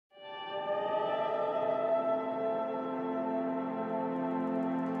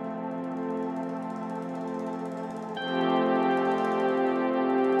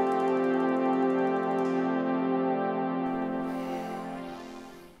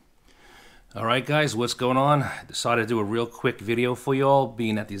Alright guys, what's going on? Decided to do a real quick video for y'all,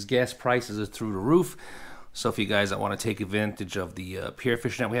 being that these gas prices are through the roof. So if you guys that want to take advantage of the pier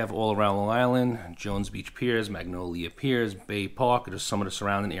fishing that we have all around Long Island, Jones Beach Piers, Magnolia Piers, Bay Park, or just some of the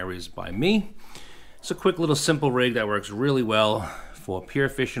surrounding areas by me. It's a quick little simple rig that works really well for pier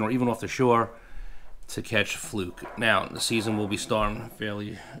fishing or even off the shore to catch fluke. Now, the season will be starting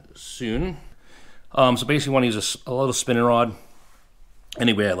fairly soon. So basically you want to use a little spinning rod.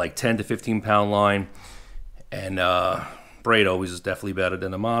 Anywhere like 10 to 15 pound line, and braid always is definitely better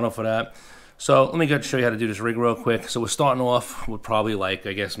than the mono for that. So let me show you how to do this rig real quick. So we're starting off with probably like,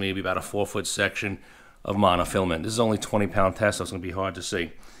 I guess maybe about a 4-foot section of monofilament. This is only 20-pound test, so it's going to be hard to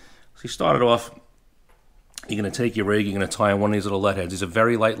see. So you start it off, you're going to take your rig, you're going to tie on one of these little lead heads. These are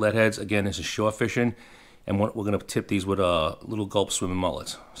very light lead heads. Again, this is shore fishing, and we're going to tip these with little gulp swimming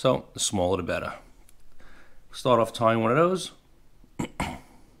mullets. So the smaller the better. Start off tying one of those.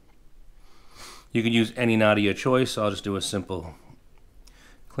 You can use any knot of your choice. I'll just do a simple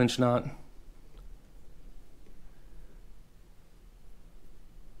clinch knot.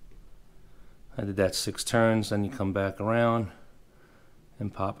 I did that 6 turns, then you come back around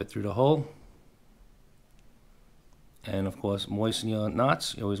and pop it through the hole. And of course, moisten your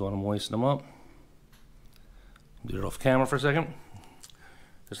knots. You always want to moisten them up. Do it off camera for a second.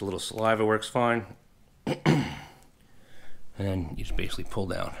 Just a little saliva works fine. And then you just basically pull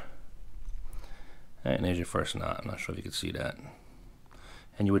down. And there's your first knot. I'm not sure if you can see that.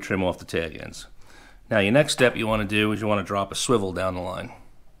 And you would trim off the tag ends. Now your next step you want to do is you want to drop a swivel down the line.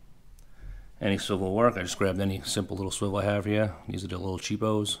 Any swivel will work. I just grabbed any simple little swivel I have here. These are the little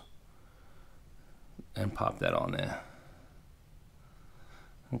cheapos. And pop that on there.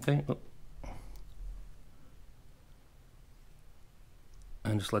 Okay.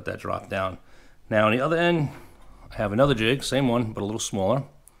 And just let that drop down. Now on the other end, I have another jig, same one, but a little smaller.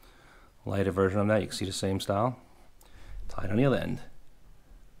 Lighter version of that, you can see the same style. Tied on the other end.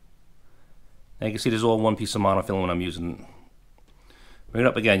 Now you can see there's all one piece of monofilament I'm using. Bring it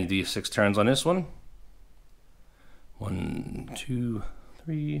up again, you do your 6 turns on this one. 1, 2,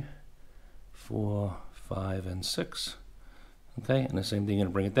 3, 4, 5, and 6. Okay, and the same thing, you're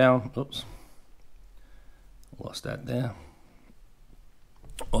gonna bring it down. Oops. Lost that there.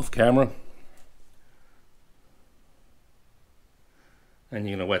 Off camera. And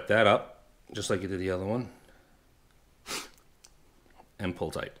you're going to wet that up, just like you did the other one. And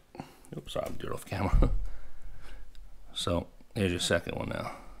pull tight. Oops, sorry, I'll do it off camera. So, here's your second one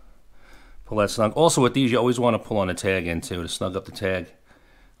now. Pull that snug. Also with these, you always want to pull on the tag end too, to snug up the tag.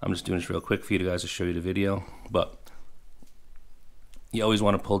 I'm just doing this real quick for you guys to show you the video. But, you always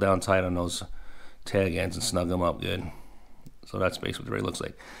want to pull down tight on those tag ends and snug them up good. So that's basically what the rig looks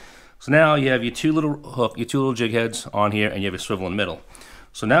like. So now you have your two little jig heads on here, and you have your swivel in the middle.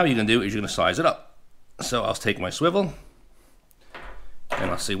 So now what you're going to do is you're going to size it up. So I'll take my swivel, and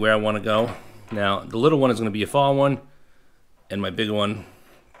I'll see where I want to go. Now the little one is going to be a far one, and my bigger one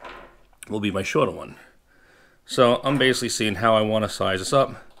will be my shorter one. So I'm basically seeing how I want to size this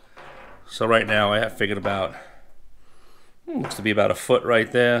up. So right now I have figured about, looks to be about 1 foot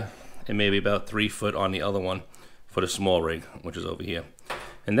right there, and maybe about 3 foot on the other one for the small rig, which is over here.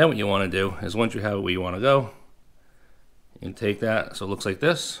 And then what you want to do is once you have it where you want to go, you can take that so it looks like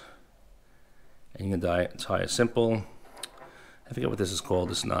this, and you can tie a simple, I forget what this is called,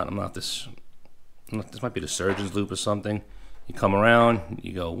 this knot, this might be the surgeon's loop or something. You come around,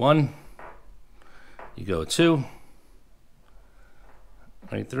 you go 1, you go 2,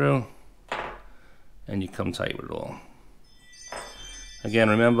 right through, and you come tight with it all. Again,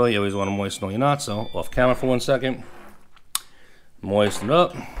 remember, you always want to moisten all your knots, so off camera for 1 second. Moisten it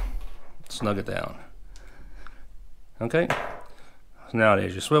up, snug it down. Okay, so now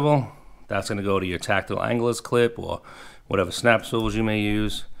there's your swivel. That's going to go to your tactile anglers clip or whatever snap swivels you may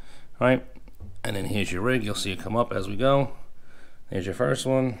use. All right, and then here's your rig. You'll see it come up as we go. There's your first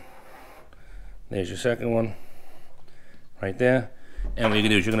one. There's your second one, right there. And what you're going to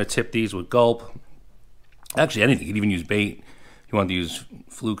do is you're going to tip these with gulp. Actually, anything. You can even use bait. You want to use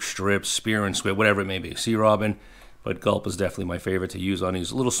fluke strips, spear and squid, whatever it may be. Sea robin. But gulp is definitely my favorite to use on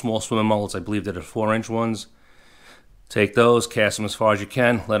these little small swimming mullets. I believe they're the 4-inch ones. Take those, cast them as far as you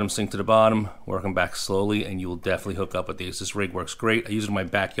can, let them sink to the bottom, work them back slowly, and you will definitely hook up with these. This rig works great. I use it in my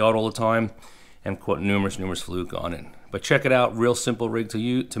backyard all the time and caught numerous fluke on it. But check it out, real simple rig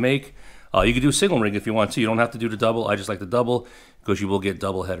to make. You can do a single rig if you want to. You don't have to do the double. I just like the double because you will get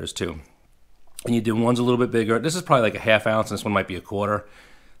double headers too. And you do one's a little bit bigger. This is probably like a 1/2 ounce, and this one might be a 1/4.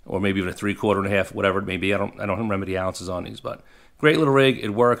 Or maybe even a 3/4 and a half, whatever it may be. I don't remember the ounces on these, but great little rig.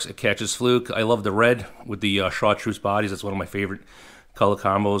 It works. It catches fluke. I love the red with the chartreuse bodies. That's one of my favorite color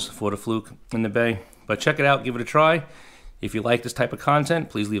combos for the Fluke in the bay. But check it out, give it a try. If you like this type of content,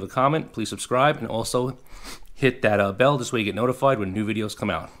 please leave a comment, please subscribe, and also hit that bell. This way you get notified when new videos come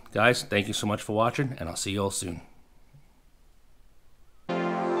out. Guys, thank you so much for watching, and I'll see you all soon.